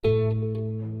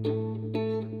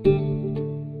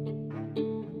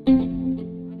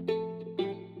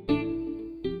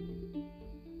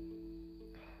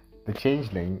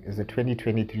Changeling is a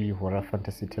 2023 horror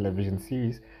fantasy television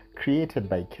series created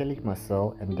by Kelly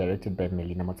Marcel and directed by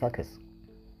Melina Motakis.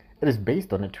 It is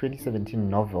based on a 2017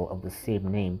 novel of the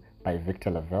same name by Victor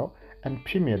Lavelle and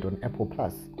premiered on Apple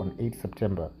Plus on 8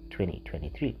 September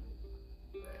 2023.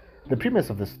 The premise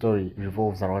of the story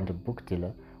revolves around a book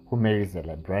dealer who marries a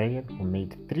librarian who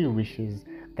made three wishes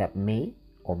that may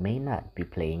or may not be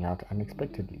playing out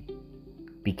unexpectedly.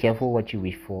 Be careful what you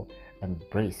wish for and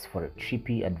brace for a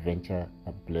trippy adventure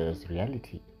that blurs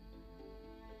reality.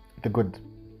 The Good.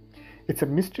 It's a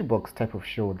mystery box type of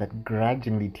show that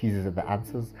grudgingly teases at the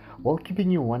answers while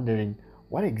keeping you wondering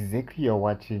what exactly you're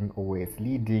watching or where it's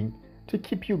leading, to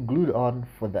keep you glued on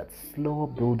for that slow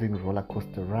building roller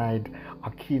coaster ride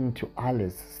akin to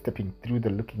Alice stepping through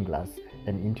the looking glass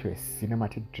and into a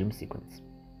cinematic dream sequence.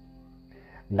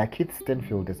 Lakeith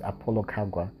Stanfield as Apollo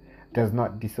Kagwa does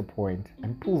not disappoint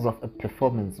and pulls off a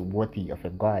performance worthy of a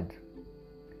god.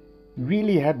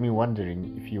 Really had me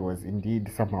wondering if he was indeed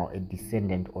somehow a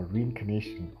descendant or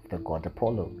reincarnation of the god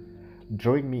Apollo,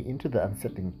 drawing me into the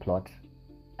unsettling plot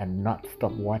and not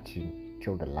stop watching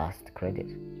till the last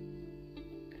credit.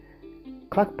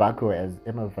 Clark Bako as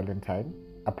Emma Valentine,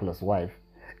 Apollo's wife,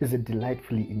 is as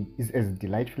delightfully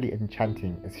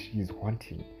enchanting as she is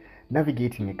haunting,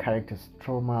 navigating a character's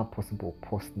trauma, possible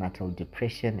postnatal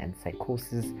depression and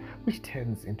psychosis, which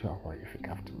turns into a horrific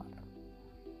aftermath.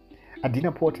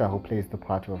 Adina Porter, who plays the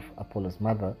part of Apollo's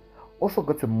mother, also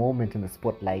got a moment in the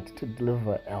spotlight to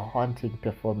deliver a haunting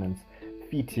performance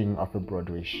fitting of a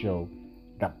Broadway show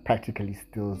that practically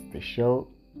steals the show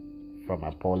from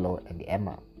Apollo and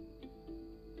Emma.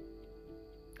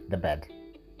 The Bad.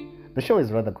 The show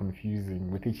is rather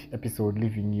confusing, with each episode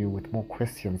leaving you with more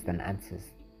questions than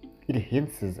answers. It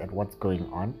hints at what's going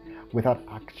on without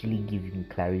actually giving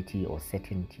clarity or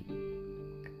certainty.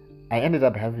 I ended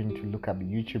up having to look up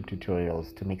YouTube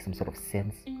tutorials to make some sort of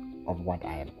sense of what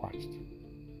I had watched.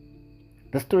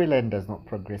 The storyline does not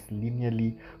progress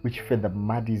linearly, which further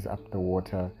muddies up the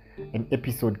water. An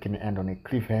episode can end on a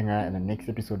cliffhanger and the next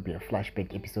episode be a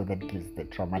flashback episode that gives the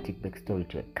traumatic backstory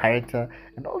to a character,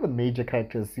 and all the major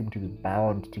characters seem to be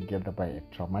bound together by a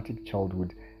traumatic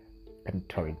childhood and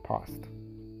torrid past.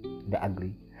 The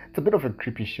Ugly. It's a bit of a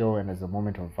creepy show and has a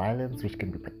moment of violence which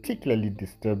can be particularly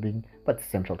disturbing but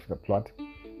central to the plot.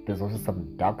 There's also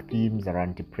some dark themes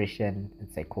around depression and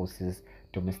psychosis,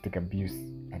 domestic abuse,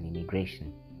 and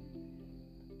immigration.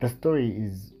 The story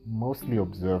is mostly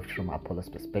observed from Apollo's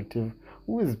perspective,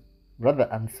 who is rather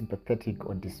unsympathetic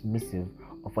or dismissive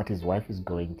of what his wife is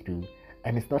going through,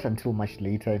 and it's not until much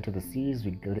later into the series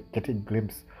we get a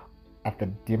glimpse at the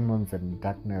demons and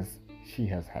darkness she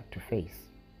has had to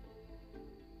face.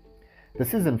 The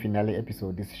season finale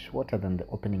episode is shorter than the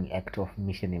opening act of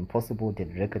Mission Impossible: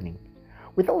 Dead Reckoning.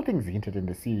 With all things hinted in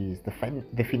the series, the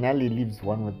finale leaves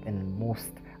one with the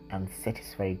most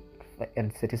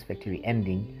unsatisfactory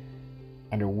ending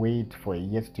and a wait for a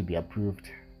yet to be approved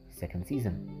second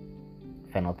season.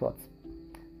 Final thoughts.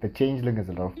 The Changeling has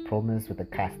a lot of promise with a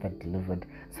cast that delivered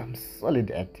some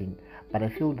solid acting, but I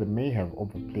feel they may have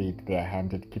overplayed their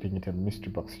hand at keeping it a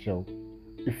mystery box show.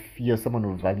 If you're someone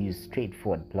who values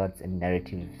straightforward plots and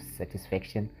narrative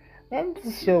satisfaction, then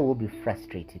this show will be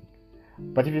frustrating.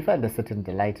 But if you find a certain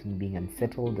delight in being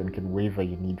unsettled and can waver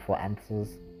your need for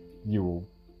answers, you will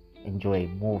enjoy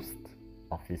most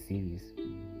of the series.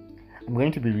 I'm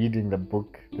going to be reading the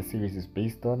book the series is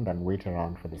based on, then wait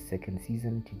around for the second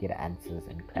season to get answers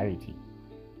and clarity.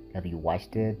 Have you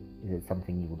watched it? Is it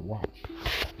something you would watch?